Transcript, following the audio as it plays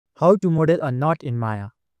How to model a knot in Maya.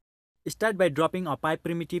 Start by dropping a pipe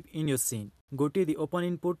primitive in your scene. Go to the open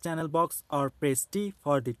input channel box or press T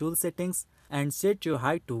for the tool settings and set your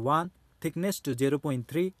height to 1, thickness to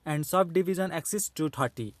 0.3 and subdivision axis to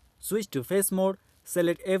 30. Switch to face mode,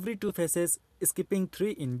 select every two faces, skipping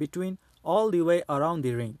 3 in between all the way around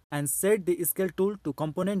the ring and set the scale tool to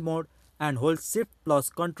component mode and hold Shift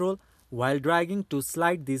plus Ctrl while dragging to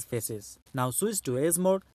slide these faces. Now switch to edge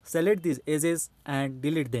mode, select these edges and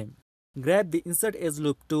delete them. Grab the Insert Edge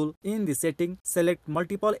Loop tool in the setting, select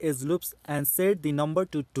multiple edge loops and set the number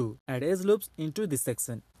to 2. Add edge loops into this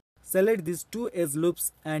section. Select these two edge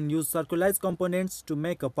loops and use circularize components to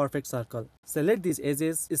make a perfect circle. Select these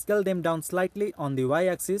edges, scale them down slightly on the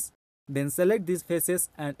y-axis, then select these faces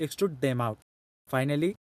and extrude them out.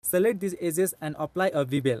 Finally, select these edges and apply a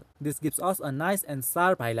V-bell. This gives us a nice and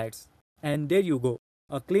sharp highlights. And there you go,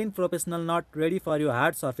 a clean professional knot ready for your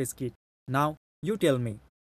hard surface kit. Now, you tell me,